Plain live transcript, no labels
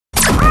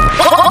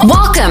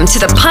Welcome to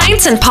the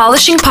Pints and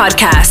Polishing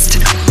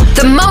Podcast,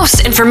 the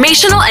most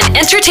informational and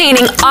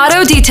entertaining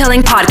auto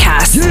detailing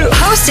podcast,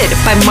 hosted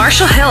by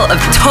Marshall Hill of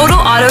Total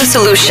Auto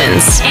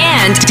Solutions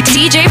and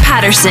DJ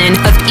Patterson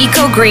of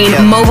Eco Green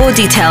Mobile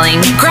Detailing.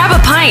 Grab a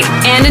pint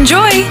and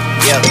enjoy.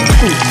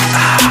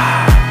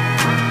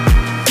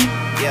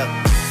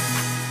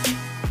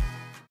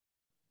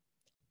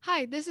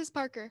 Hi, this is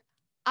Parker.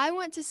 I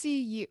want to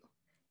see you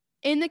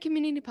in the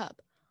community pub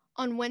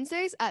on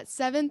Wednesdays at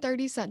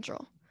 7:30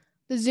 Central.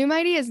 The Zoom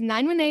ID is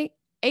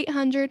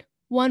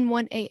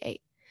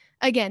 918-800-1188.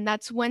 Again,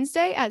 that's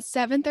Wednesday at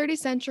 7:30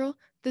 Central.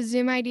 The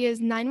Zoom ID is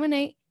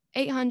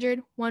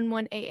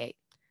 918-800-1188.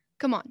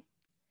 Come on.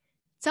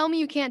 Tell me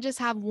you can't just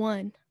have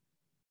one.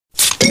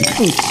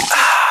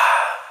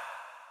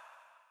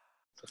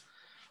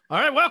 All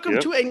right, welcome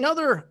to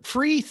another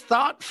Free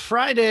Thought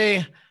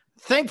Friday.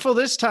 Thankful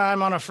this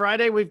time on a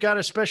Friday, we've got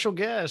a special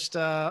guest,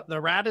 the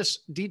Radis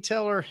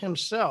detailer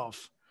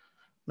himself,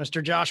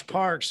 Mr. Josh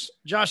Parks.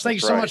 Josh, thank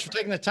you so much for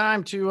taking the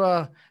time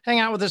to hang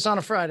out with us on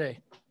a Friday.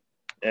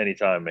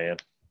 Anytime, man.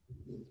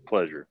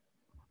 Pleasure.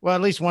 Well,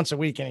 at least once a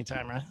week,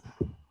 anytime, right?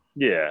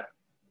 Yeah,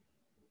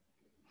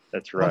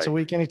 that's right. Once a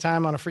week,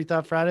 anytime on a Free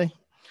Thought Friday.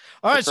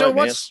 All right, that's so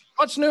right,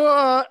 what's new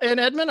in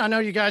Edmond? I know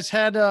you guys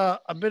had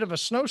a bit of a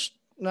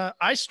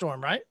ice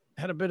storm, right?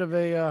 Had a bit of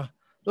a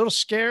little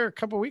scare a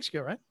couple of weeks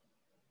ago, right?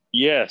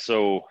 Yeah,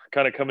 so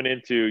kind of coming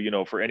into,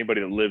 for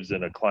anybody that lives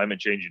in a climate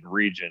changing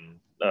region,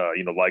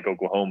 like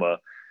Oklahoma,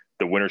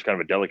 the winter's kind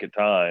of a delicate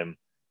time.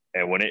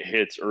 And when it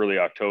hits early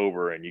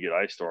October and you get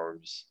ice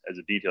storms, as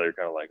a detailer, you're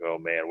kind of like, oh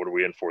man, what are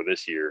we in for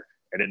this year?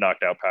 And it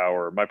knocked out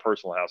power. My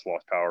personal house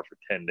lost power for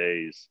 10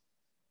 days.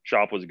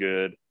 Shop was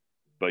good.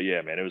 But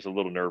yeah, man, it was a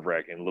little nerve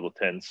wracking, a little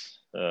tense,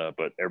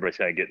 but everybody's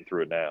kind of getting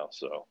through it now.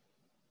 So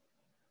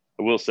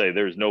I will say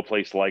there's no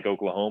place like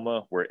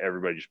Oklahoma where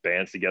everybody just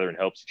bands together and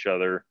helps each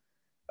other.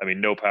 I mean,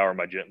 no power.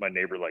 My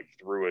neighbor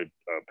threw a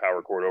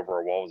power cord over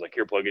our wall. Was like,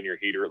 here, plug in your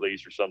heater at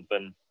least or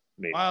something.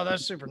 Wow,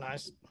 that's super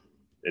nice.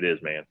 It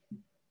is, man.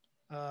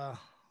 I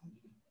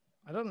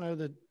don't know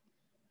that.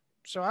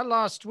 So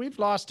we've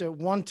lost it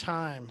one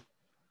time.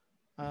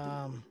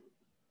 But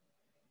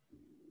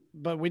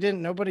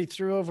nobody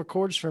threw over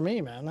cords for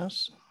me, man.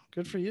 That's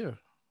good for you.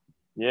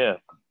 Yeah.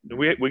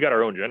 We got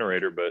our own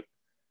generator, but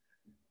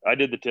I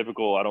did the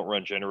typical, I don't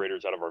run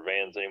generators out of our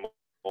vans anymore.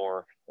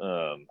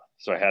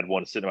 So I had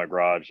one sitting in my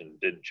garage and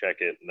didn't check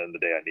it. And then the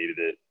day I needed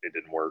it, it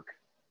didn't work.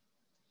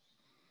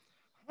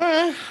 All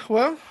right.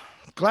 Well,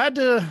 glad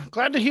to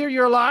hear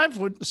you're alive.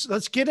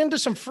 Let's get into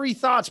some free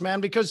thoughts,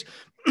 man, because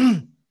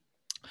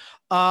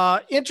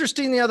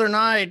interesting the other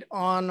night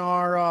on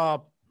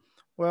our,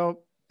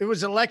 it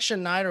was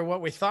election night, or what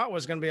we thought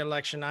was going to be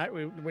election night.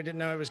 We didn't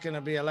know it was going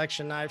to be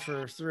election night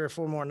for 3 or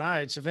 4 more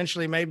nights.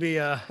 Eventually, maybe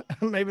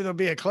there'll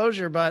be a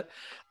closure. But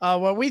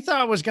what we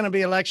thought was going to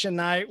be election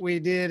night, we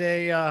did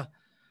a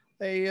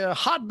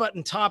hot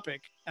button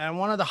topic, and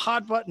one of the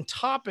hot button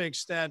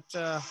topics that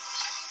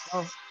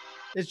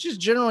it's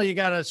just generally you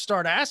got to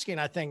start asking,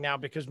 I think, now,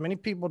 because many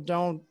people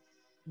don't.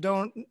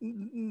 I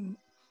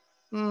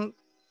don't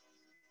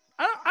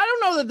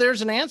know that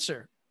there's an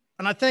answer.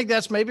 And I think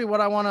that's maybe what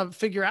I want to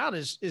figure out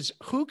is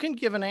who can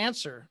give an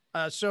answer.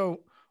 So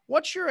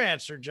what's your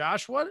answer,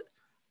 Josh?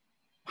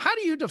 How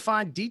do you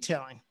define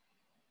detailing?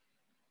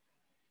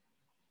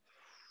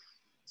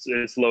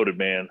 It's loaded,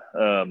 man.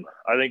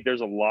 I think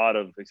there's a lot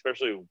of,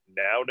 especially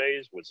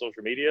nowadays with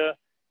social media,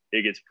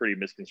 it gets pretty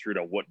misconstrued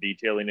on what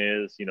detailing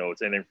is.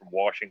 It's anything from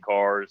washing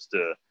cars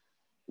to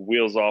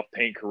wheels off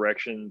paint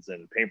corrections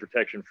and paint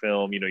protection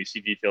film. You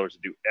see detailers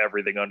that do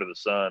everything under the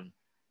sun.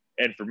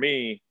 And for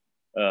me,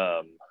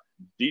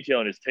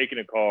 detailing is taking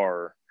a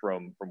car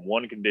from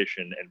one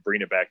condition and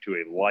bring it back to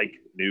a like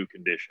new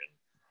condition.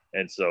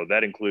 And so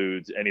that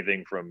includes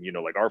anything from,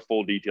 like our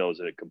full detail is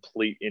a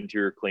complete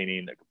interior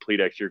cleaning, a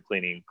complete exterior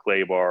cleaning,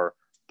 clay bar,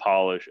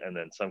 polish, and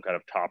then some kind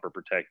of topper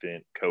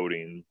protectant,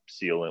 coating,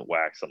 sealant,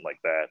 wax, something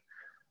like that.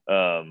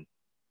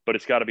 But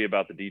it's got to be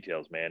about the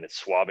details, man. It's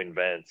swabbing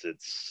vents.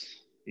 It's,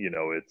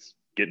 it's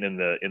getting in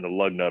the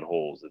lug nut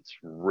holes. It's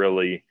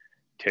really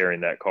tearing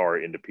that car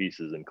into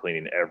pieces and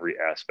cleaning every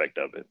aspect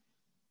of it.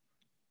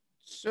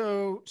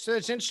 So it's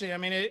interesting. I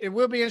mean, it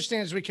will be interesting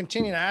as we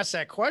continue to ask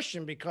that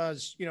question,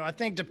 because, I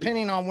think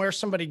depending on where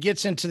somebody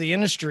gets into the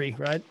industry,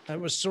 right?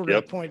 That was sort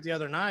of the point the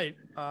other night.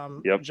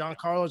 John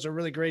Carlo's a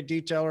really great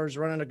detailer, is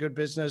running a good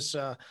business,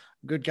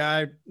 good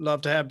guy. Love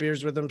to have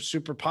beers with him.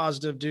 Super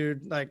positive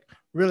dude.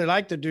 Really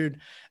like the dude.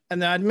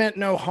 And I meant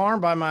no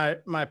harm by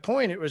my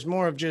point. It was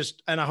more of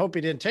just, and I hope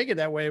he didn't take it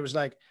that way. It was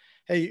like,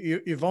 hey,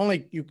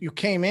 you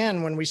came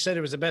in when we said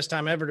it was the best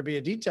time ever to be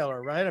a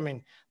detailer, right? I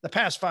mean, the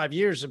past 5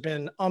 years have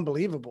been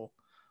unbelievable.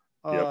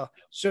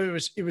 So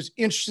it was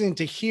interesting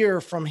to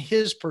hear from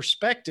his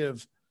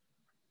perspective,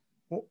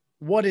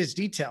 what is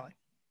detailing,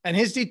 and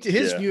his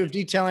view of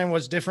detailing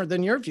was different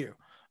than your view.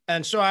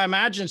 And so I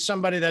imagine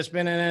somebody that's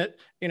been in it,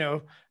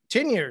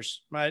 10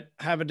 years might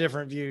have a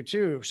different view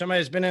too.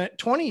 Somebody that's been in it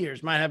 20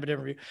 years might have a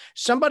different view.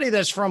 Somebody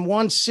that's from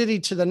one city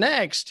to the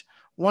next,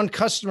 one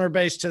customer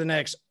base to the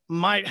next,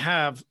 might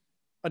have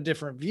a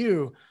different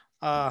view.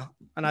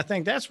 And I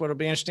think that's what'll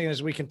be interesting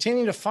as we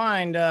continue to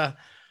find,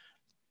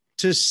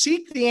 to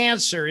seek the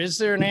answer. Is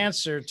there an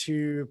answer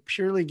to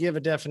purely give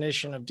a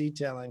definition of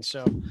detailing?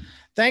 So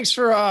thanks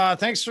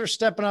for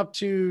stepping up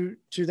to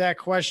that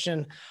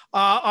question.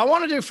 I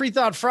want to do Free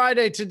Thought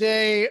Friday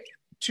today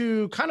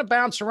to kind of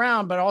bounce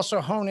around, but also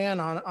hone in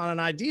on an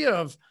idea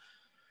of,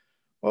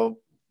 well,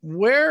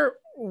 where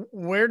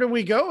do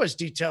we go as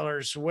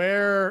detailers?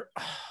 Where,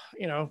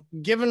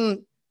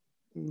 given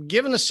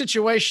the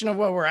situation of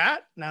where we're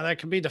at now, that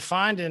can be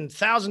defined in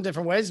 1,000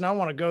 different ways. And I don't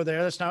want to go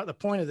there. That's not the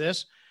point of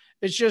this.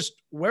 It's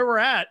just where we're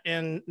at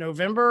in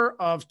November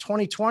of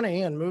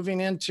 2020 and moving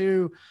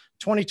into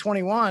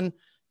 2021.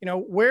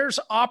 Where's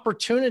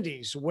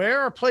opportunities?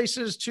 Where are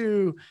places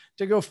to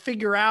go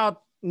figure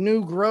out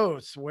new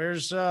growth?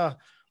 Where's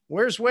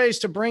ways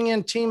to bring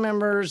in team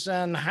members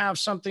and have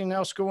something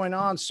else going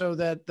on so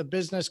that the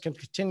business can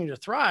continue to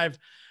thrive?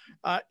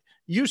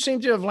 You seem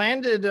to have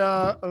landed,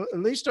 at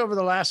least over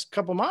the last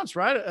couple months,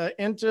 right,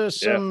 into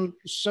some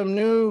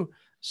new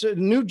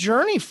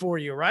journey for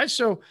you, right?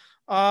 So,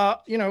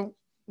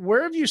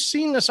 where have you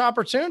seen this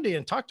opportunity,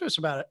 and talk to us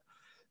about it?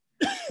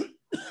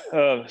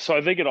 So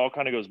I think it all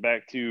kind of goes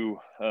back to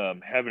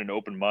having an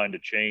open mind to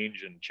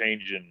change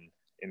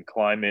in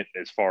climate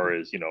as far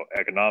as,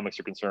 economics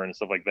are concerned and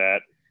stuff like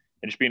that,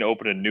 and just being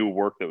open to new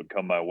work that would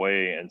come my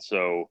way. And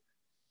so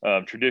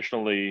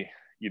traditionally,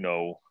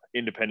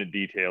 independent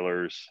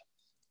detailers,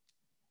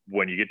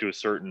 when you get to a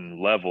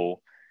certain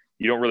level,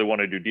 you don't really want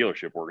to do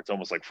dealership work. It's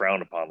almost like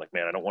frowned upon. Like,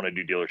 man, I don't want to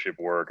do dealership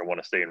work. I want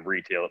to stay in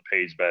retail. It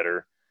pays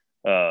better.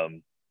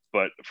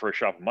 But for a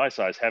shop of my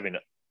size, having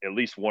at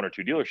least one or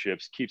two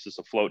dealerships keeps us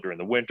afloat during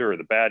the winter or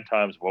the bad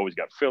times. We've always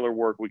got filler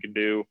work we can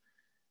do.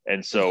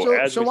 And so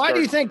why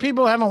do you think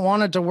people haven't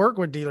wanted to work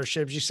with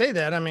dealerships? You say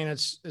that, I mean,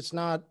 it's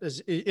not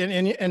as,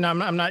 and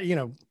I'm not,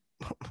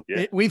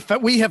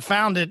 we have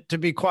found it to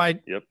be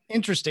quite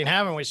interesting,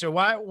 haven't we? So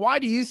why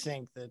do you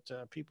think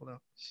that people don't?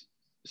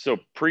 So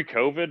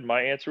pre-COVID,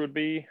 my answer would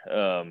be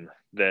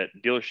that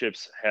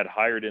dealerships had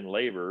hired in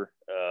labor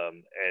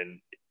and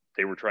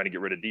they were trying to get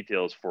rid of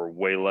details for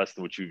way less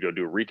than what you go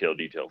do a retail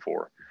detail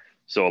for.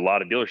 So a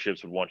lot of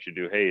dealerships would want you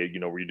to do, hey,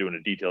 we're doing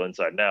a detail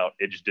inside and out.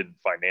 It just didn't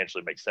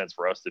financially make sense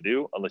for us to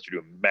do unless you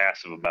do a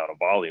massive amount of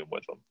volume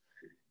with them.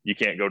 You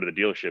can't go to the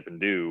dealership and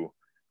do,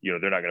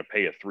 they're not going to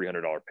pay a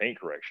 $300 paint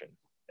correction.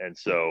 And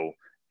so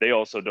they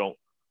also don't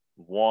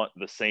want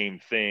the same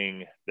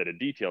thing that a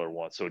detailer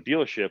wants. So a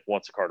dealership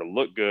wants a car to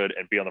look good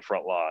and be on the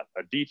front lot.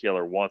 A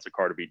detailer wants a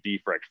car to be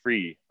defect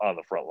free on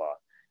the front lot.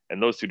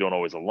 And those two don't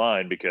always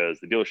align because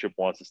the dealership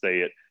wants to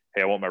stay at,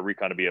 hey, I want my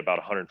recon to be about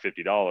 $150.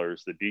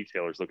 The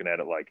detailer's looking at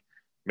it like,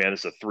 man,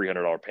 this is a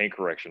 $300 paint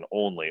correction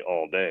only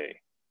all day.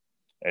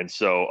 And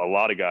so a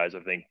lot of guys, I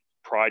think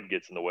pride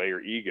gets in the way,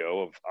 or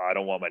ego of, I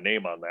don't want my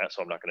name on that,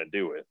 so I'm not going to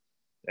do it.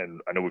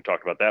 And I know we've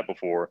talked about that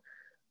before,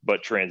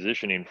 but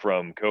transitioning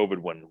from COVID,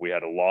 when we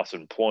had a loss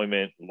of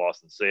employment,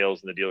 loss in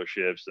sales in the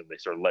dealerships, and they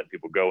started letting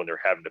people go and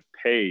they're having to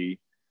pay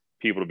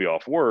people to be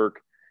off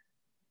work,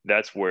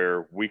 that's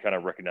where we kind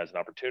of recognize an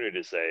opportunity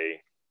to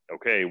say,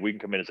 okay, we can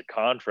come in as a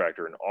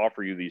contractor and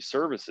offer you these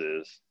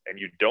services, and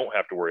you don't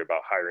have to worry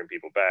about hiring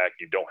people back.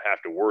 You don't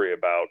have to worry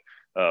about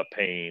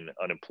paying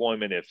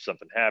unemployment if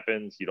something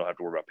happens. You don't have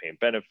to worry about paying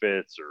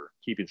benefits or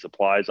keeping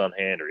supplies on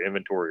hand or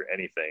inventory or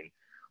anything.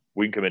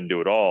 We can come in and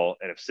do it all.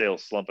 And if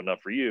sales slump enough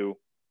for you,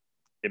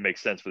 it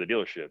makes sense for the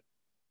dealership.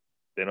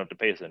 They don't have to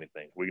pay us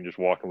anything. We can just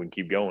walk and we can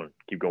keep going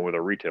with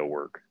our retail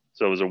work.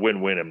 So it was a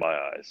win-win in my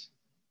eyes.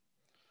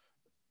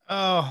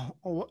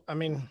 I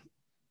mean,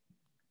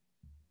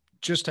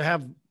 just to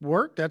have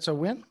work, that's a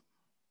win.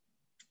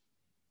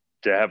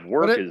 To have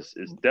work is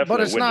definitely but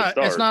it's a win not, to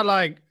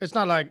start. It's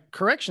not like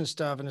correction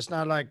stuff, and it's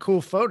not like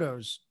cool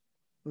photos.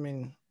 I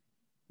mean,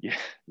 yeah.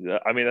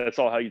 I mean, that's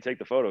all how you take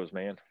the photos,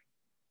 man.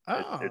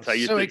 It's how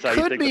you, so it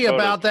could be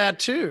about that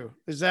too.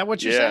 Is that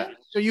what you're saying?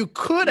 So you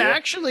could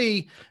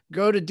actually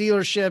go to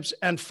dealerships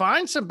and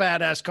find some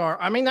badass car.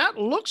 I mean, that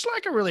looks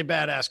like a really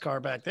badass car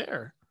back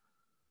there.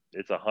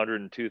 It's a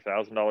 $102,000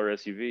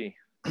 SUV.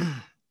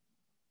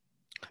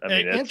 I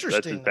mean, that's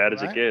as bad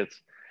as it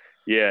gets.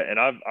 Yeah, and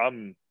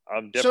I'm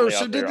definitely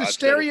so did the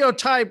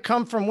stereotype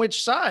come from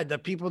which side? The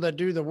people that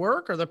do the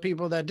work or the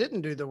people that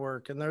didn't do the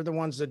work? And they're the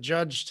ones that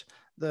judged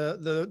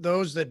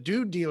those that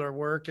do dealer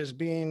work as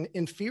being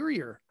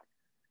inferior.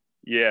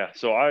 Yeah,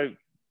 so I've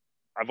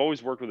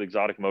always worked with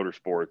Exotic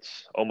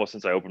Motorsports almost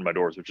since I opened my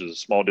doors, which is a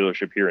small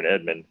dealership here in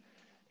Edmond.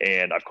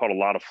 And I've caught a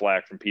lot of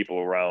flack from people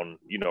around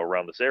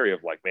this area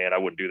of like, man, I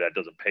wouldn't do that. It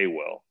doesn't pay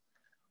well.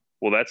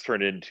 Well, that's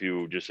turned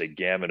into just a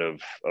gamut of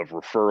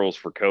referrals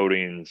for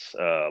coatings.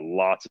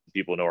 Lots of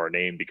people know our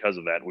name because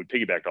of that. And we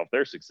piggybacked off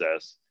their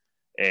success.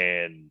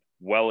 And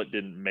while it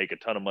didn't make a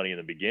ton of money in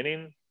the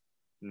beginning,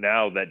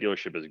 now that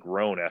dealership has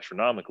grown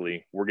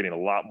astronomically. We're getting a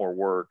lot more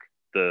work.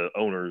 The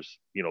owners,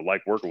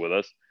 like working with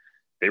us.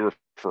 They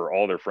refer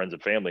all their friends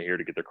and family here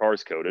to get their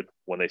cars coated.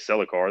 When they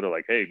sell a car, they're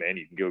like, hey, man,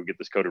 you can go get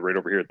this coated right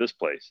over here at this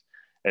place.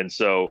 And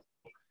so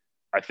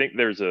I think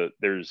there's a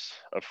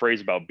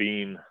phrase about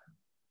being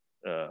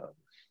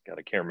God,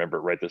 I can't remember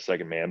it right this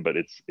second, man, but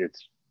it's,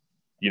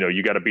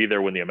 you got to be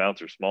there when the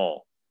amounts are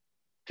small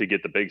to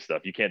get the big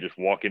stuff. You can't just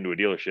walk into a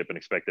dealership and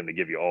expect them to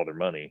give you all their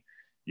money.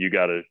 You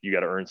gotta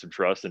earn some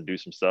trust and do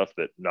some stuff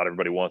that not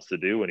everybody wants to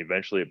do. And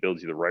eventually it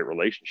builds you the right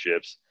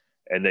relationships.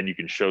 And then you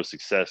can show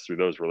success through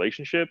those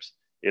relationships.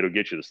 It'll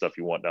get you the stuff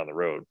you want down the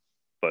road.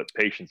 But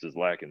patience is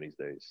lacking these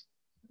days.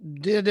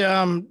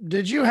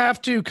 Did you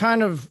have to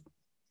kind of,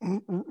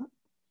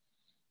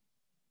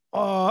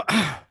 how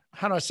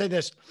do I say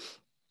this?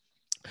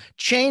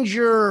 Change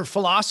your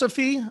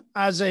philosophy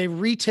as a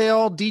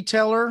retail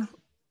detailer,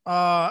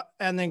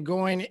 and then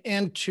going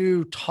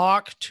into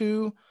talk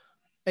to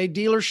a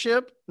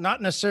dealership,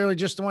 not necessarily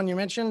just the one you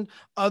mentioned,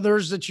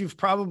 others that you've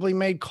probably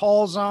made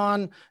calls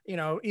on,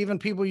 even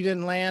people you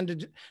didn't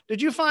land.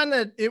 Did you find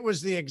that it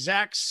was the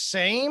exact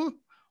same,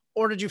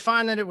 or did you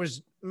find that it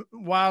was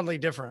wildly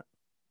different?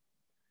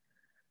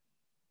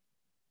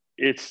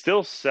 It's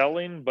still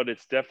selling, but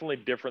it's definitely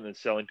different than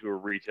selling to a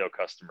retail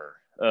customer.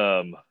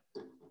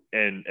 And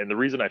the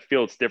reason I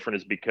feel it's different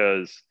is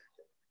because,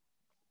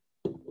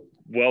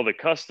 well, the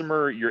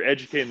customer, you're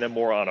educating them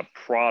more on a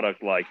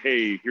product like,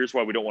 hey, here's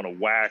why we don't want to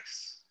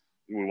wax.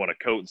 We want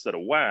to coat instead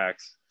of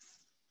wax.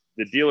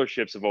 The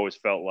dealerships have always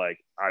felt like,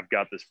 I've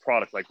got this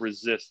product like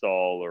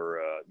Resistol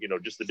or,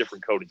 just the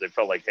different coatings. They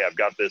felt like, hey, I've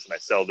got this and I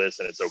sell this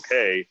and it's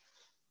okay.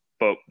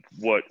 But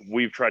what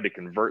we've tried to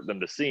convert them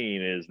to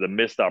seeing is the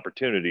missed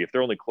opportunity. If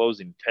they're only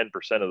closing 10%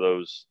 of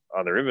those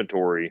on their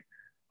inventory,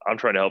 I'm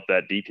trying to help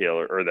that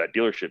detailer or that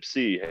dealership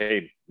see,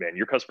 hey, man,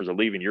 your customers are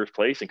leaving your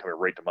place and coming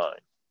right to mine.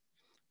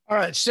 All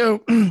right.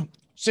 So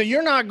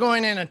you're not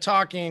going in and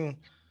talking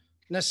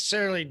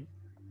necessarily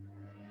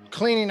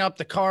cleaning up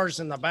the cars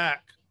in the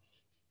back.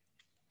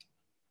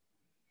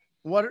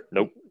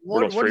 Nope.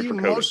 What are you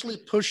mostly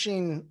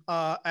pushing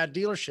at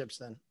dealerships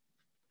then?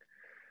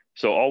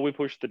 So all we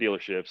push the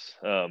dealerships,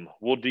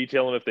 we'll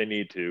detail them if they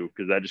need to,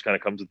 because that just kind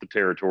of comes with the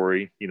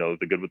territory,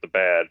 the good with the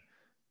bad.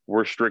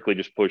 We're strictly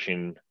just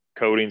pushing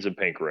coatings and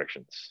paint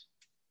corrections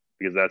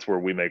because that's where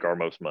we make our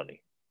most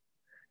money.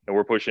 And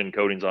we're pushing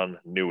coatings on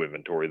new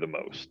inventory the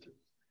most.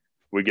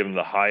 We give them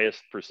the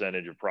highest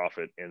percentage of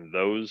profit in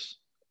those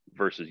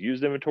versus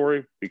used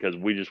inventory because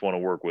we just want to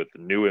work with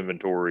new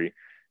inventory,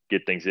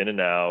 get things in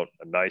and out,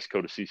 a nice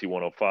coat of CC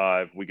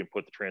 105. We can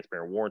put the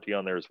transparent warranty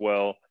on there as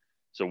well.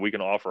 So we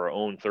can offer our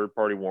own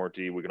third-party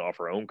warranty. We can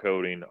offer our own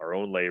coating, our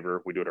own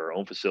labor. We do it at our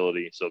own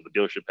facility. So the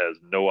dealership has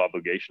no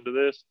obligation to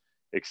this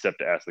except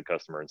to ask the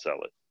customer and sell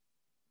it.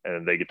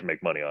 And they get to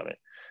make money on it.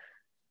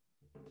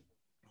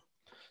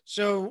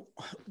 So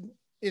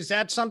is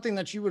that something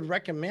that you would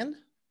recommend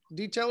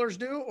detailers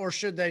do, or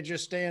should they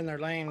just stay in their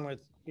lane with,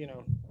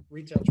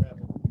 retail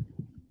traffic?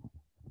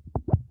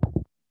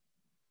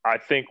 I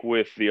think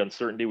with the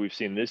uncertainty we've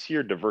seen this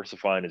year,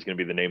 diversifying is going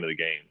to be the name of the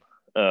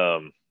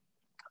game.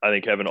 I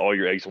think having all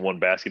your eggs in one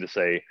basket to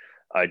say,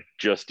 I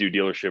just do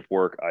dealership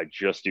work, I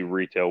just do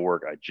retail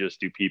work, I just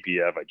do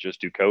PPF, I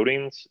just do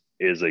coatings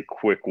is a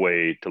quick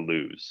way to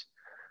lose.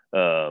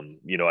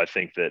 I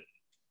think that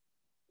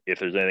if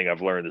there's anything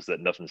I've learned is that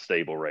nothing's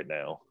stable right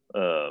now.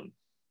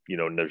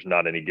 And there's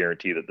not any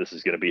guarantee that this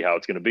is going to be how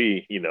it's going to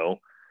be,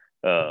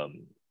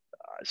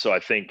 So I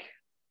think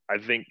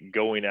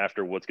going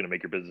after what's going to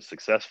make your business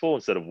successful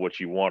instead of what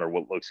you want or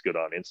what looks good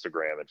on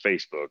Instagram and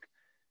Facebook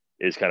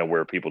is kind of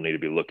where people need to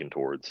be looking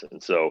towards.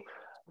 And so,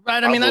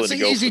 right. I mean, that's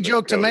an easy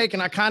joke to make.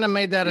 And I kind of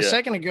made that a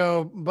second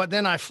ago, but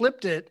then I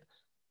flipped it.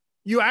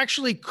 You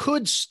actually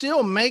could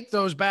still make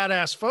those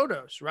badass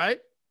photos,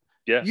 right?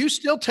 Yeah. You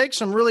still take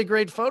some really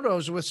great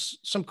photos with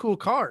some cool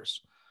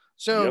cars.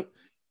 So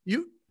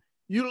you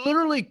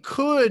literally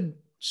could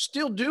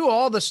still do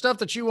all the stuff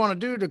that you want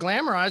to do to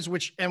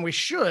glamorize, and we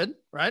should,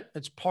 right?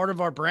 It's part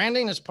of our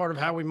branding. It's part of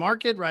how we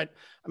market, right?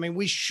 I mean,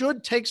 we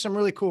should take some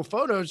really cool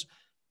photos.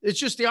 It's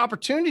just the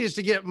opportunity is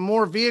to get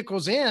more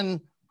vehicles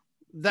in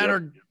that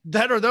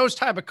are those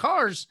type of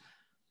cars,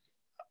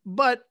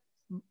 but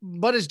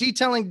is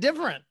detailing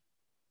different,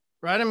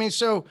 right? I mean,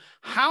 so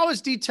how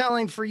is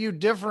detailing for you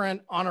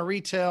different on a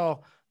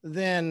retail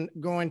than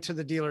going to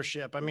the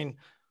dealership? I mean,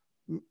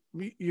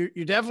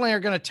 you definitely are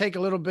going to take a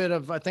little bit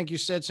of, I think you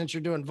said, since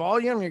you're doing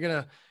volume, you're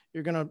going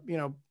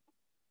to,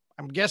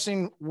 I'm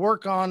guessing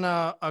work on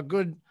a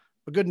good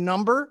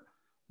number.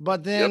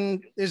 But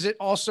then is it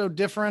also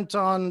different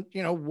on,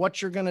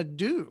 what you're going to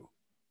do?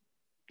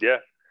 Yeah.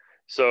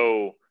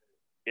 So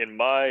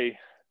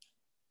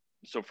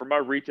for my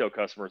retail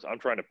customers, I'm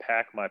trying to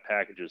pack my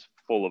packages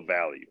full of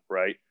value,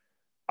 right?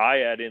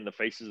 I add in the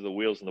faces of the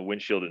wheels and the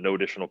windshield at no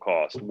additional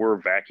cost. We're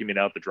vacuuming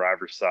out the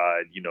driver's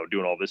side,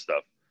 doing all this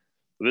stuff.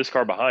 This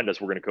car behind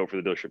us, we're going to coat for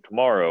the dealership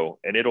tomorrow,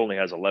 and it only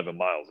has 11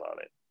 miles on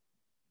it.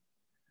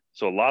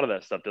 So a lot of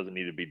that stuff doesn't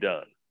need to be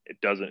done.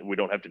 We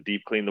don't have to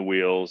deep clean the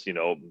wheels,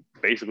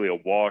 basically a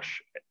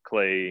wash,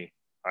 clay,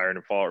 iron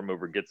and fallout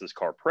remover gets this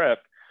car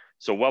prepped.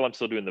 So while I'm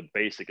still doing the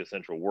basic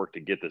essential work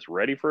to get this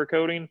ready for a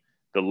coating,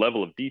 the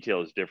level of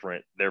detail is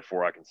different.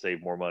 Therefore I can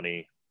save more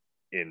money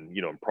in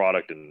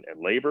product and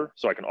labor.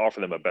 So I can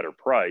offer them a better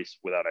price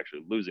without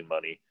actually losing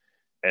money.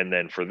 And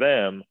then for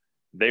them,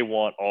 they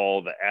want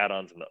all the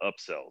add-ons and the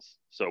upsells.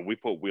 So we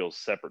put wheels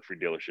separate for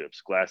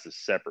dealerships, glasses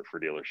separate for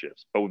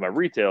dealerships. But with my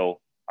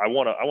retail, I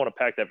want to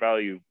pack that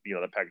value,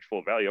 that package full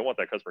of value. I want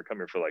that customer to come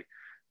here for like,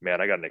 man,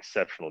 I got an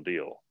exceptional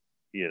deal.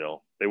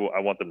 I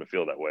want them to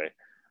feel that way.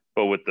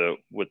 But with the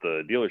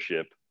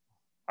dealership,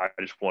 I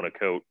just want to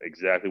coat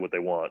exactly what they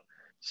want.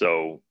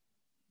 So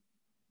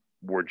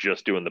we're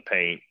just doing the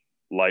paint,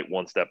 light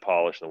one step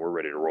polish, and we're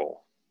ready to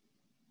roll.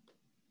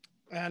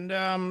 And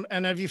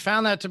have you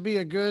found that to be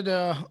a good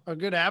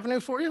avenue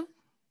for you?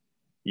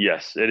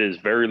 Yes, it is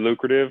very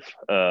lucrative.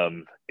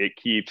 It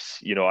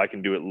keeps, I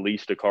can do at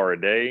least a car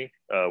a day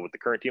with the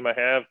current team I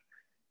have.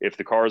 If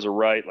the cars are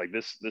right, like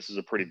this is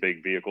a pretty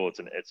big vehicle. It's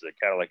a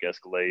Cadillac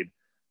Escalade.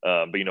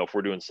 But if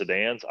we're doing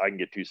sedans, I can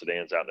get 2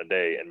 sedans out in a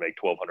day and make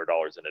 $1,200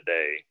 in a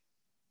day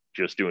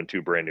just doing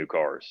 2 brand new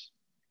cars.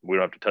 We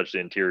don't have to touch the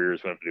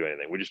interiors. We don't have to do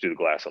anything. We just do the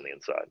glass on the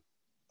inside.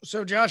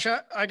 So Josh,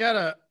 I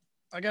gotta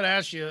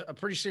ask you a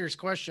pretty serious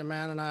question,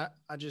 man. And I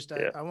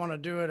want to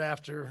do it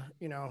after,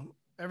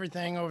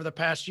 everything over the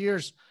past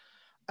years.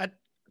 At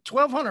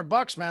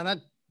 $1,200, man, that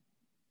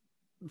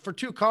for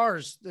 2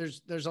 cars,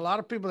 there's a lot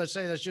of people that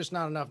say that's just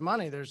not enough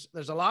money. There's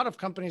a lot of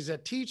companies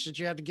that teach that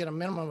you have to get a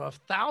minimum of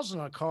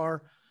 $1,000 a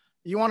car.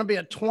 You want to be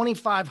at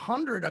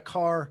 $2,500 a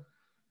car.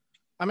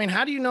 I mean,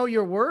 how do you know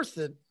you're worth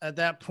it at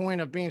that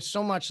point of being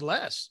so much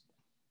less?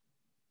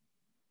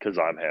 Because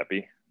I'm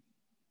happy.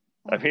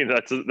 I mean,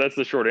 that's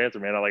the short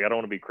answer, man. I don't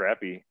want to be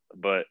crappy,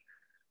 but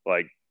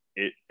like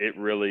it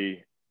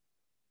really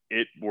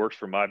works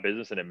for my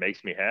business and it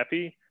makes me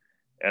happy.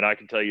 And I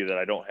can tell you that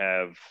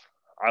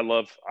I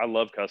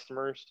love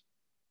customers,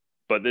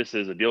 but this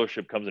is a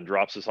dealership comes and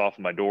drops us off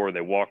at my door.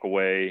 They walk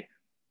away.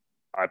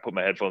 I put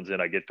my headphones in,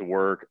 I get to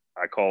work.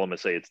 I call them and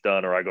say it's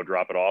done, or I go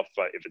drop it off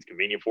if it's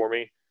convenient for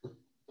me.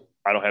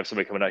 I don't have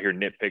somebody coming out here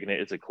nitpicking it.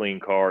 It's a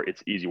clean car.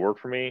 It's easy work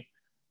for me.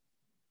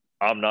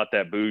 I'm not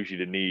that bougie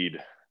to need,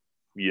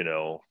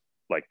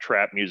 like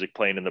trap music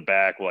playing in the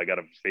back. Well, I got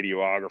a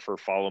videographer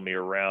following me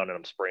around and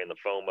I'm spraying the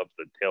foam up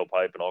the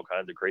tailpipe and all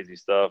kinds of crazy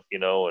stuff,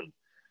 and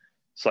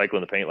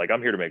cycling the paint. Like,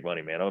 I'm here to make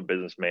money, man. I'm a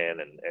businessman,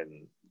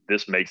 and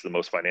this makes the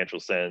most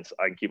financial sense.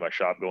 I can keep my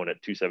shop going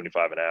at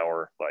 $275 an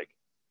hour. Like,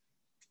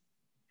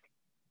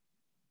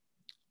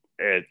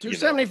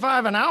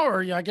 $275 an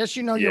hour. I guess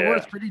you're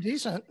worth pretty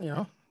decent.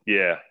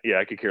 Yeah,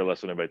 I could care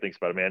less what anybody thinks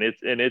about it, man.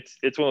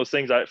 It's one of those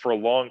things for a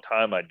long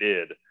time I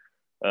did.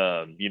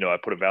 I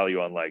put a value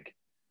on like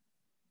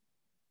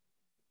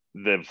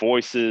the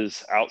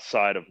voices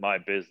outside of my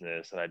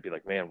business, and I'd be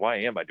like, man, why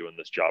am I doing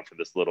this job for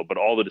this little? But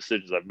all the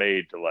decisions I've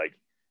made to like,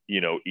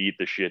 eat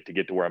the shit to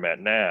get to where I'm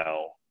at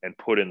now, and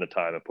put in the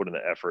time and put in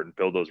the effort and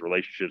build those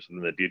relationships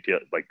within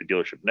the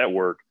dealership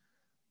network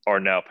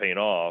are now paying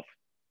off,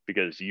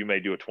 because you may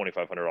do a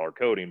 $2,500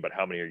 coating, but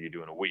how many are you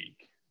doing a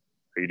week?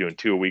 Are you doing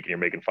 2 a week and you're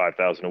making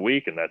 $5,000 a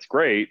week? And that's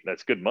great.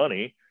 That's good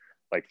money.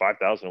 Like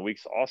 $5,000 a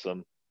week's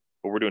awesome.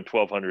 But we're doing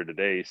 $1,200 a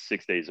day,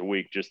 6 days a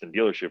week, just in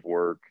dealership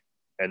work.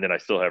 And then I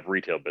still have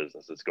retail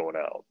business that's going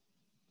out.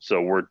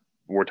 So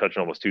we're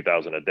touching almost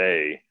 2,000 a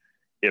day,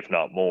 if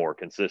not more,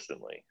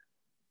 consistently.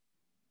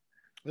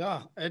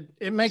 Yeah,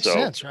 it makes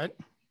sense, right?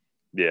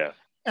 Yeah.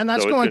 And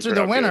that's going through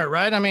the winter,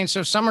 right? I mean,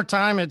 so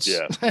summertime, it's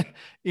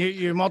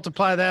you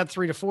multiply that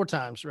 3 to 4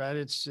 times, right?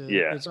 It's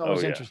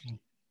always interesting.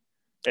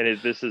 And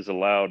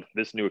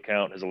this new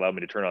account has allowed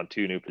me to turn on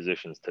 2 new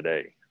positions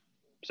today.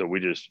 So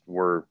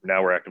we're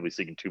actively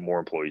seeking 2 more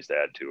employees to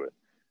add to it.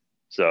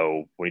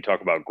 So when you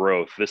talk about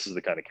growth, this is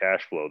the kind of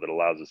cash flow that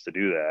allows us to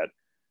do that.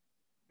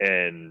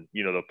 And,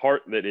 the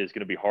part that is going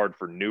to be hard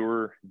for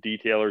newer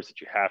detailers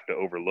that you have to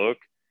overlook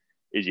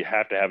is you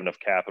have to have enough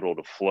capital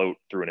to float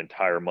through an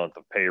entire month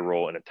of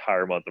payroll, an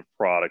entire month of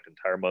product,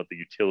 entire month of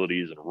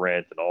utilities and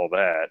rent and all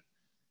that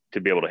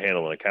to be able to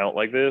handle an account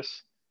like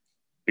this.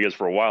 Because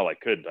for a while I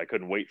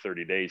couldn't wait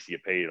 30 days to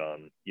get paid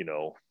on,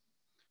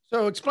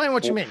 So explain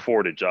what you mean.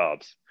 Forwarded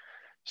jobs.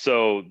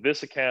 So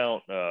this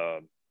account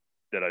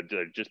that I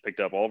just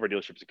picked up, all of our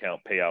dealerships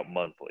account pay out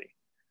monthly.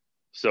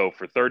 So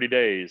for 30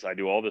 days, I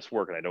do all this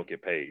work and I don't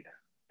get paid.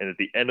 And at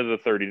the end of the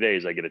 30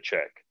 days, I get a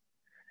check.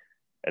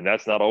 And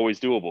that's not always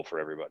doable for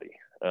everybody.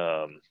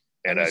 And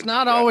it's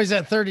not always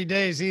at 30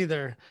 days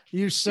either.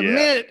 You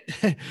submit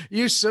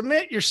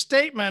your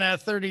statement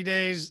at 30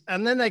 days,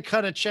 and then they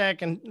cut a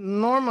check. And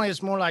normally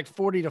it's more like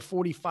 40 to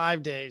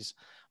 45 days,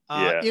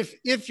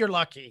 if you're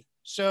lucky.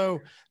 So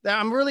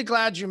I'm really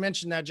glad you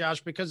mentioned that,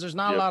 Josh, because there's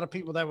not a lot of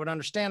people that would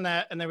understand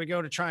that, and they would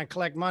go to try and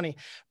collect money.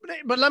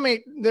 But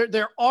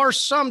there are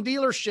some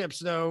dealerships,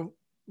 though.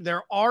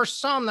 There are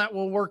some that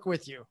will work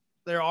with you.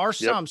 There are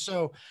some.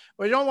 So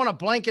we don't want a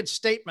blanket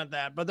statement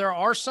but there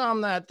are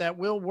some that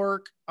will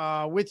work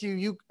with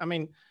you.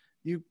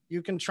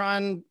 You can try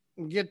and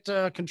get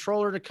a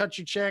controller to cut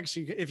you checks.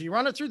 If you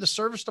run it through the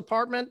service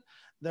department,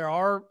 there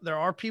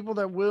are people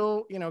that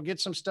will, get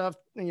some stuff,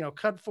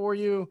 cut for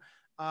you.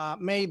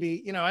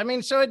 Maybe,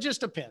 so it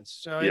just depends.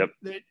 So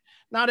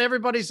not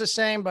everybody's the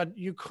same, but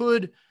you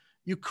could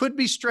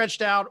be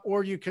stretched out,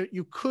 or you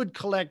could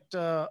collect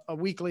a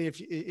weekly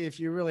if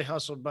you really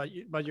hustled. But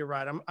you're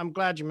right. I'm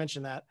glad you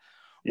mentioned that.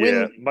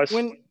 Yeah,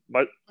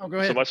 Oh, go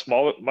ahead. So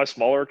my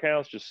smaller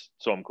accounts, just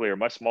so I'm clear,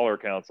 my smaller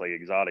accounts like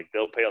Exotic,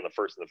 they'll pay on the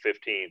 1st and the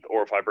 15th,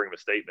 or if I bring them a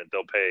statement,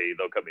 they'll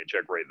cut me a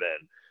check right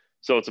then.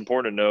 So it's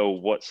important to know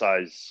what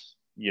size,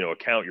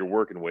 account you're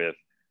working with.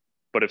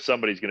 But if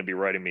somebody's going to be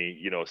writing me,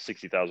 a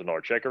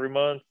 $60,000 check every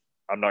month,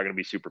 I'm not going to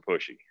be super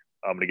pushy.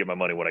 I'm going to get my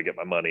money when I get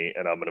my money,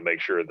 and I'm going to make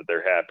sure that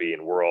they're happy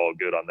and we're all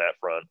good on that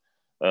front.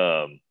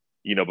 But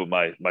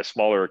my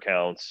smaller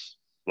accounts,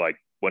 like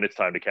when it's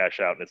time to cash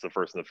out and it's the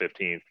 1st and the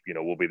 15th,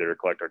 we'll be there to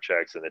collect our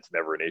checks, and it's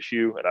never an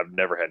issue. And I've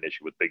never had an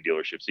issue with big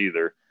dealerships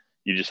either.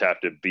 You just have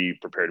to be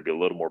prepared to be a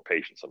little more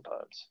patient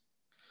sometimes.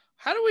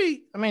 How do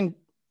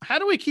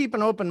we keep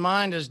an open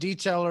mind as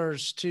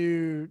detailers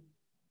to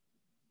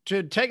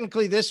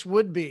technically this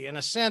would be, in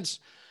a sense,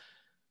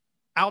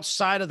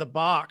 outside of the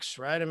box,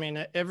 right? I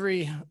mean,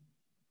 every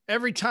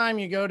time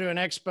you go to an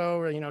expo,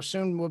 or,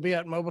 soon we'll be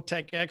at Mobile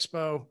Tech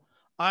Expo,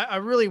 I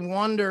really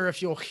wonder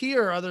if you'll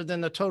hear, other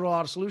than the Total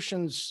Auto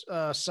Solutions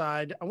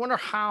side, I wonder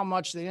how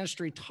much the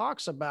industry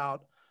talks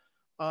about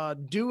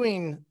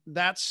doing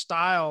that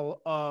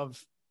style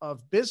of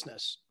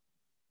business.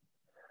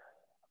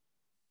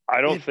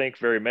 I don't think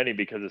very many,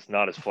 because it's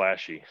not as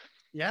flashy.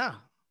 Yeah.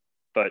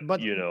 But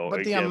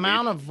the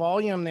amount of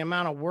volume, the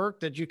amount of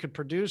work that you could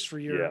produce for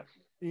your,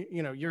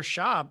 your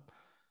shop,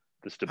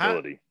 the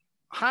stability.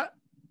 How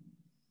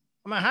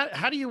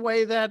do you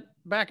weigh that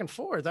back and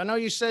forth? I know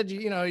you said,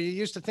 you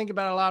used to think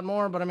about it a lot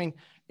more, but I mean,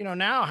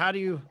 now how do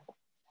you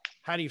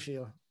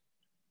feel?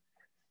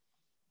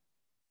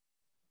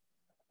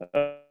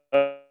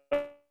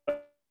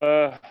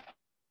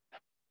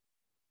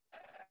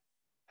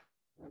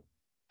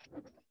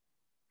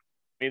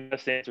 The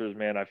best answer is,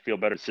 man, I feel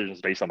better decisions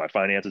based on my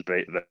finances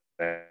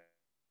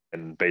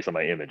and based on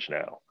my image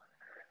now.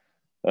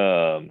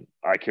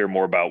 I care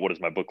more about what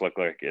does my book look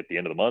like at the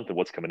end of the month and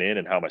what's coming in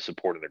and how am I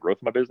supporting the growth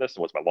of my business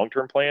and what's my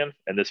long-term plan.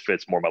 And this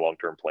fits more my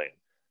long-term plan.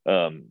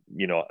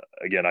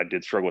 Again, I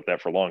did struggle with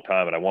that for a long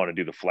time, and I want to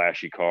do the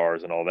flashy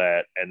cars and all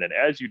that. And then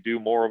as you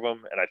do more of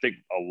them, and I think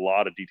a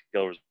lot of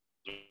detailers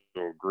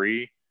will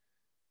agree,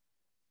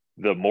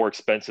 the more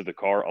expensive the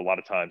car, a lot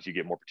of times you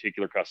get more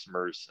particular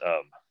customers.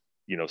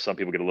 Some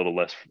people get a little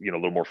less, a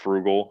little more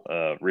frugal.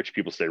 Rich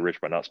people stay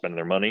rich by not spending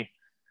their money.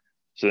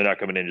 So they're not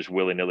coming in just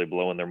willy-nilly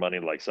blowing their money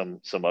like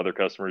some other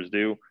customers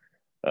do.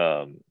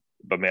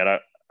 But man,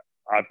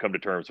 I've come to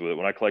terms with it.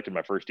 When I collected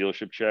my first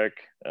dealership check,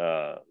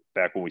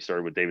 back when we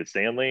started with David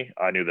Stanley,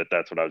 I knew that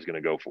that's what I was going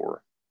to go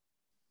for.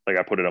 Like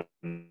I put it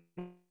on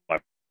my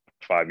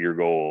 5-year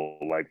goal.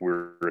 Like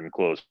we're in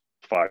close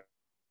 5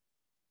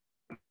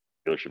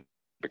 dealership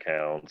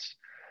accounts.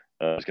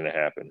 It's going to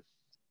happen.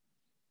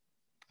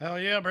 Hell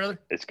yeah, brother.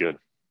 It's good.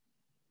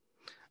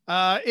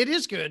 It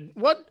is good.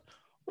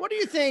 What do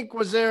you think?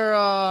 Was there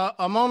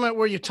a moment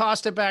where you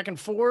tossed it back and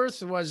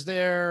forth? Was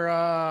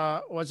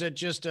it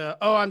just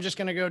I'm just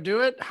going to go do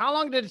it? How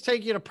long did it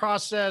take you to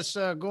process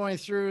going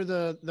through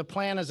the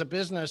plan as a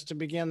business to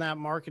begin that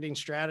marketing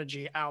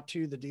strategy out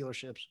to the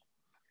dealerships?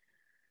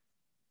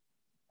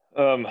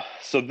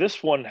 So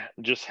this one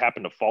just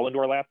happened to fall into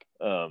our lap.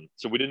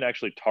 So we didn't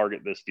actually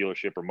target this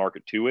dealership or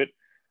market to it.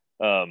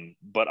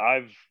 But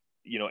I've,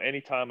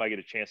 anytime I get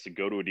a chance to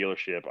go to a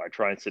dealership, I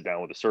try and sit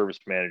down with a service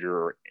manager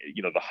or,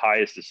 the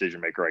highest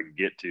decision maker I can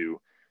get to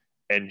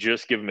and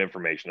just give them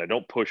information. I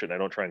don't push it. I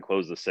don't try and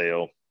close the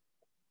sale.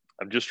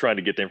 I'm just trying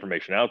to get the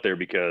information out there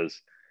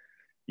because,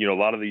 a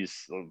lot of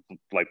these,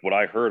 like what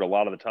I heard a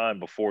lot of the time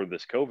before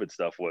this COVID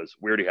stuff was,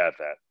 we already have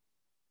that,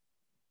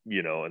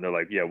 and they're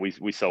like, yeah,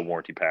 we sell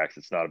warranty packs.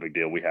 It's not a big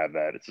deal. We have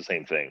that. It's the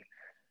same thing.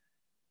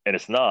 And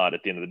it's not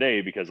at the end of the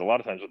day, because a lot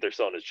of times what they're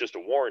selling is just a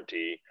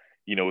warranty.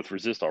 With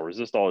Resistol.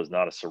 Resistol is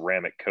not a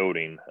ceramic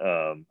coating.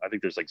 I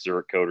think there's like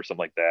Zurich coat or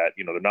something like that.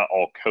 They're not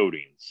all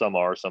coatings. Some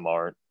are, some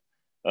aren't.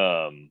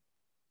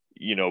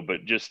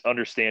 But just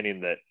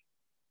understanding that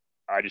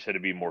I just had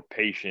to be more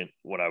patient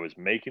when I was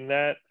making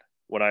that.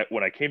 When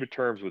I came to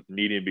terms with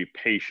needing to be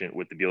patient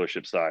with the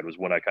dealership side was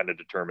when I kind of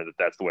determined that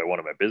that's the way I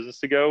wanted my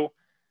business to go.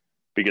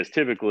 Because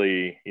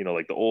typically,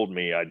 like the old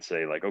me, I'd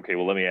say like, okay,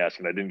 well, let me ask,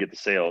 and I didn't get the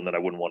sale, and then I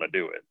wouldn't want to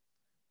do it.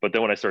 But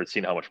then when I started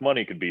seeing how much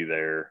money could be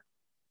there,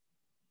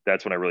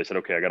 that's when I really said,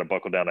 okay, I got to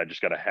buckle down. I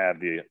just got to have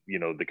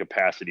the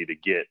capacity to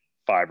get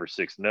 5 or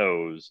 6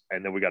 no's.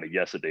 And then we got a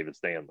yes at David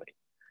Stanley.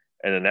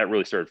 And then that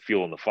really started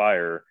fueling the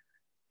fire.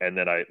 And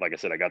then like I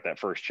said, I got that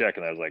first check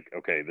and I was like,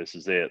 okay, this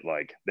is it.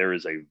 Like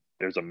there's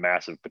a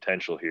massive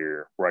potential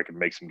here where I could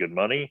make some good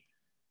money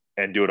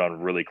and do it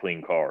on really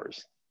clean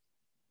cars.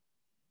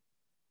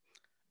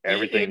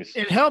 Everything's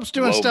it helps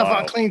doing stuff mile.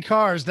 On clean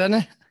cars, doesn't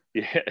it?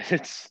 Yeah,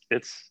 it's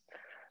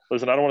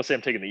listen, I don't want to say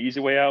I'm taking the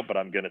easy way out, but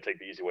I'm going to take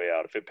the easy way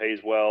out. If it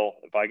pays well,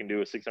 if I can do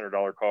a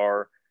 $600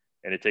 car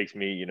and it takes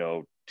me,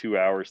 2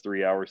 hours,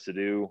 3 hours to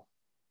do,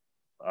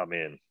 I'm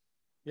in.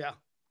 Yeah.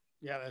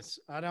 Yeah.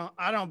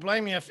 I don't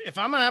blame you. If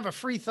I'm going to have a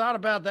free thought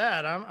about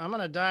that, I'm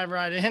going to dive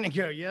right in and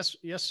go, yes,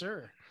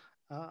 sir.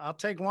 I'll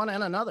take one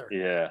and another.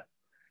 Yeah.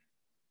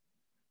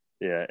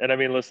 Yeah. And I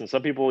mean, listen,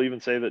 some people even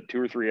say that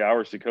 2 or 3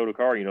 hours to coat a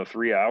car,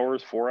 3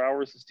 hours, 4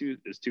 hours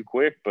is too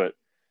quick, but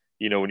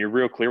you know, when you're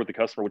real clear with the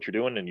customer what you're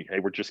doing, and hey,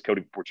 we're just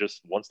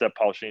one step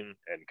polishing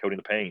and coating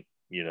the paint,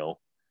 you know,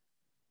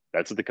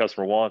 that's what the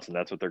customer wants, and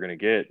that's what they're going to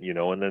get, you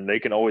know, and then they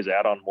can always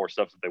add on more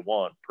stuff that they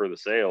want per the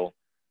sale.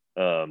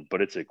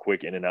 But it's a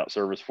quick in and out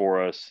service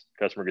for us.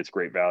 Customer gets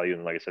great value.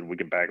 And like I said, we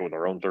can back it with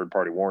our own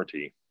third-party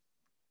warranty.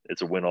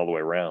 It's a win all the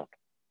way around.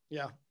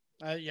 Yeah.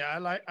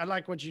 I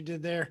like what you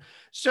did there.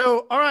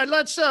 So, all right,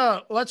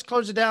 let's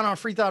close it down on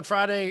Free Thought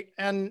Friday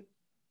and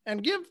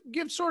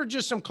give sort of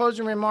just some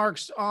closing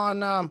remarks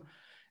on,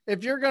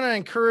 if you're going to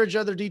encourage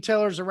other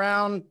detailers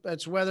around,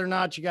 that's whether or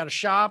not you got a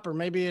shop, or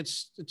maybe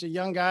it's a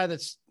young guy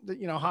that's,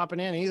 you know,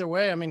 hopping in. Either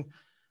way, I mean,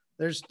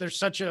 there's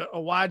such a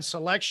wide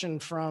selection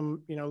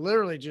from, you know,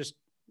 literally just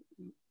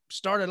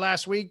started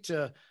last week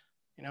to,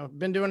 you know,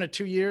 been doing it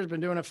 2 years,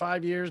 been doing it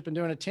 5 years, been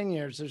doing it 10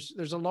 years.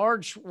 There's a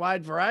large,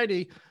 wide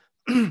variety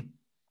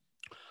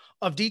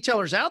of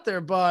detailers out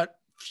there, but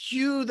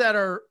few that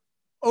are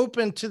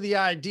open to the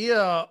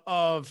idea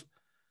of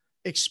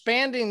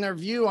expanding their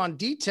view on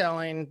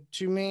detailing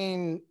to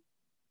mean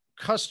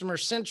customer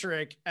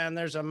centric. And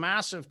there's a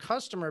massive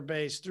customer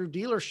base through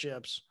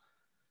dealerships.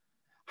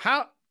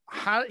 How,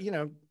 you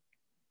know,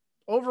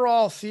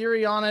 overall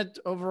theory on it,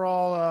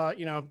 overall,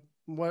 you know,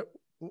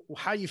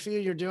 how you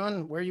feel you're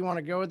doing, where you want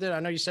to go with it.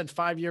 I know you said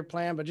 5-year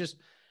plan, but just,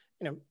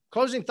 you know,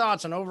 closing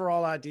thoughts on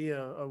overall idea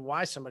of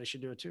why somebody should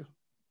do it too.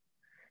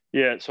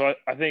 Yeah. So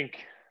I think,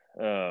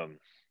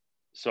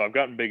 so I've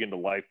gotten big into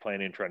life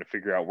planning, trying to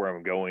figure out where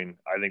I'm going.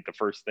 I think the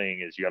first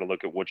thing is you got to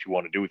look at what you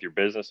want to do with your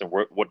business and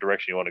what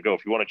direction you want to go.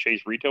 If you want to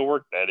chase retail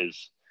work,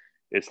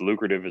 it's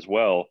lucrative as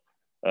well.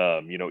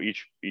 You know,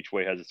 each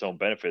way has its own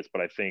benefits,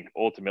 but I think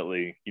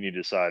ultimately you need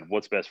to decide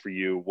what's best for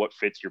you, what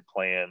fits your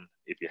plan.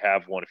 If you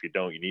have one, if you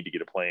don't, you need to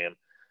get a plan.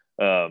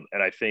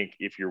 And I think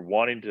if you're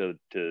wanting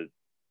to,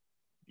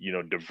 you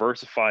know,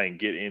 diversify and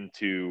get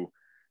into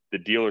the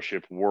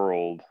dealership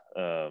world,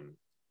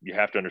 you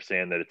have to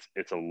understand that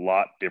it's a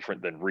lot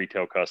different than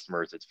retail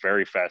customers. It's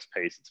very fast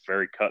paced. It's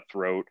very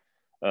cutthroat.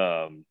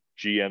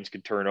 GMs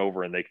can turn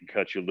over and they can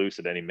cut you loose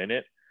at any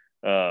minute.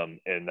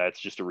 And that's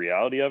just a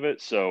reality of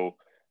it. So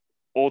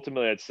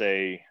ultimately, I'd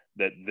say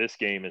that this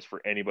game is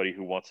for anybody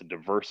who wants to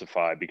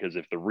diversify, because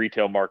if the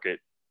retail market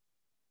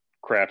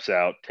craps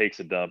out, takes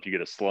a dump, you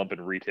get a slump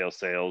in retail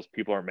sales,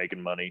 people aren't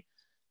making money.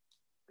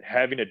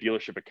 Having a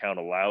dealership account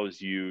allows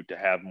you to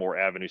have more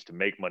avenues to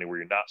make money where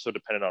you're not so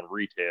dependent on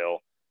retail.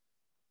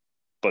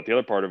 But the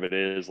other part of it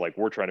is, like,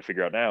 we're trying to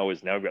figure out now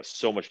we've got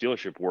so much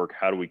dealership work.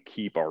 How do we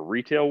keep our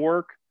retail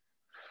work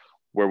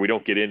where we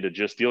don't get into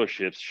just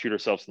dealerships, shoot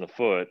ourselves in the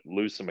foot,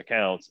 lose some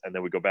accounts, and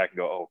then we go back and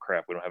go, oh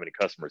crap, we don't have any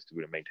customers because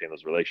we didn't maintain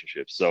those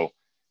relationships. So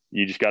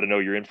you just got to know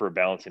you're in for a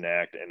balancing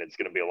act, and it's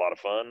going to be a lot of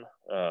fun.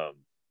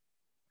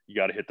 You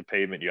got to hit the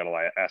pavement. You got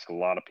to ask a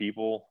lot of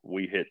people.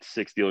 We hit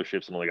 6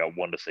 dealerships and only got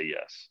 1 to say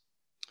yes.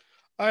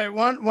 All right.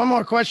 One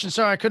more question.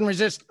 Sorry, I couldn't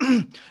resist.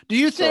 Do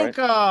you think,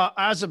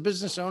 as a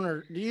business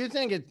owner, do you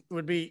think it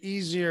would be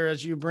easier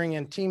as you bring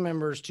in team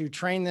members to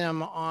train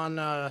them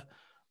on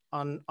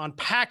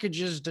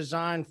packages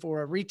designed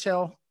for a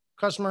retail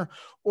customer,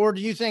 or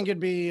do you think it'd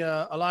be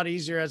a lot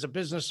easier as a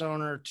business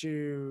owner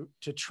to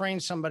train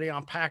somebody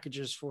on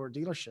packages for a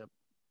dealership?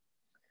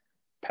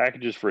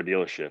 Packages for a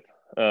dealership.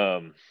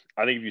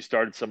 I think if you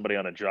started somebody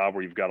on a job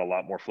where you've got a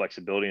lot more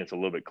flexibility and it's a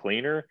little bit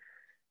cleaner,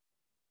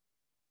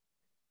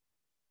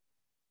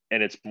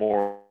 and it's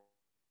more,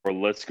 or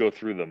let's go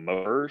through the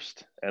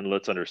first and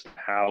let's understand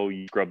how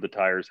you scrub the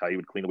tires, how you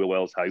would clean the wheel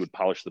wells, how you would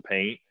polish the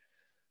paint,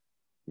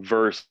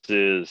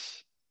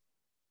 versus,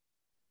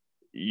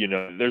 you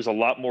know, there's a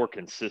lot more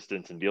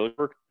consistency in dealer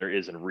work than there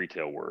is in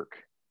retail work.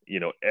 You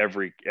know,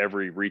 every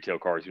retail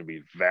car is going to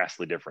be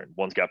vastly different.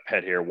 One's got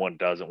pet hair, one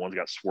doesn't. One's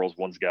got swirls,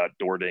 one's got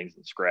door dings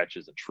and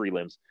scratches and tree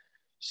limbs.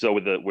 So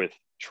with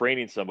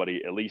training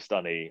somebody, at least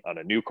on a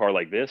new car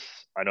like this,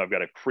 I know I've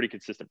got a pretty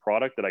consistent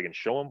product that I can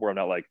show them, where I'm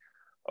not like,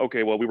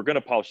 okay, well, we were going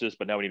to polish this,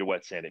 but now we need to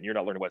wet sand it. And you're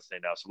not learning wet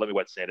sand now. So let me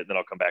wet sand it. And then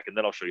I'll come back and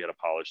then I'll show you how to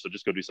polish. So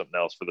just go do something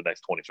else for the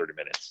next 20, 30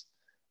 minutes.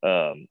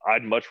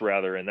 I'd much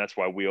rather, and that's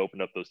why we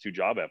opened up those 2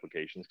 job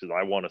applications, because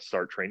I want to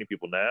start training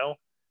people now,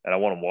 and I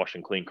want them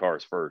washing clean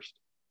cars first.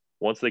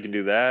 Once they can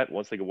do that,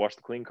 once they can wash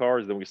the clean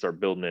cars, then we start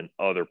building in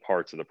other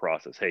parts of the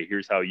process. Hey,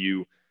 here's how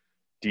you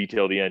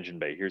detail the engine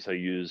bay. Here's how you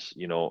use,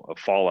 you know, a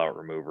fallout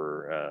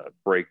remover,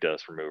 brake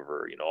dust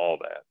remover, you know, all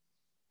that.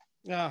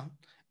 Yeah.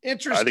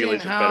 Interesting. I think it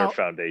lays a better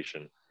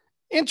foundation.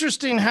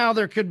 Interesting how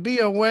there could be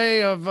a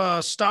way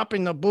of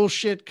stopping the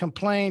bullshit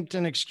complaint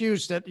and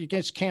excuse that you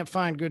just can't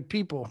find good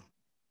people.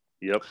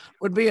 Yep.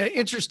 Would be an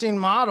interesting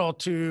model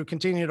to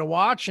continue to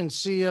watch and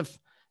see if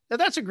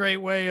that's a great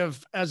way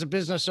of, as a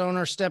business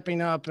owner,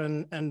 stepping up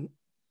and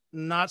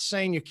not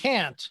saying you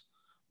can't,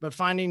 but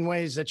finding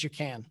ways that you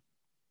can.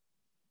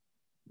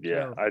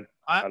 Yeah. So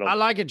I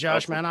like it,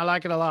 Josh, man. I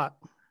like it a lot.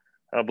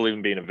 I don't believe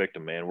in being a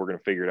victim, man. We're going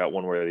to figure it out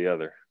one way or the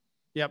other.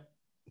 Yep.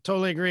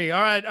 Totally agree.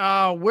 All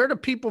right. Where do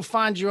people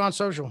find you on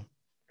social?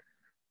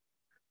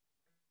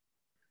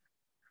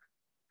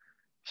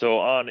 So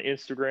on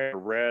Instagram,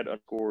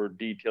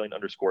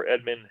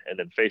 rad_detailing_Edmond, and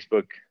then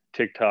Facebook,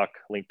 TikTok,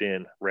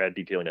 LinkedIn, Rad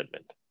Detailing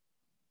Edmond.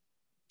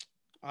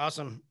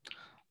 Awesome.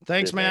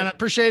 Thanks, man. I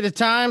appreciate the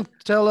time.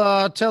 Tell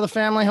the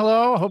family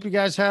hello. I hope you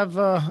guys have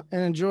and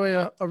enjoy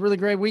a really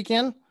great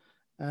weekend.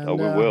 And,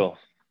 we will.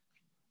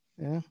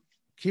 Yeah.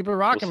 Keep it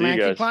rocking, man.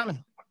 Keep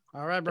climbing.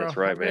 All right, bro. That's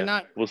right, man.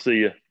 Night. We'll see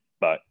you.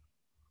 Bye.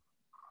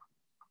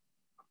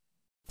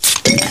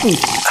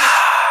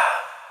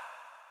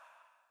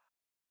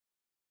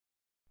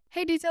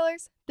 Hey,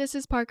 detailers. This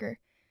is Parker.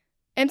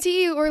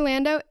 MTE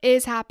Orlando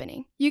is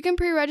happening. You can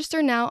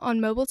pre-register now on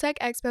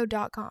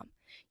mobiletechexpo.com.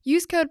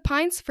 Use code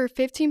PINTS for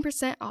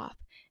 15% off.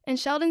 And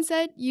Sheldon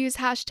said use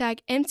hashtag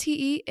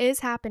MTE is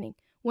happening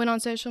when on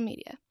social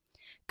media.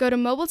 Go to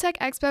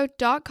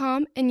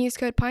mobiletechexpo.com and use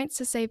code PINTS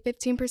to save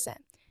 15%.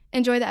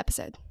 Enjoy the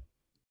episode.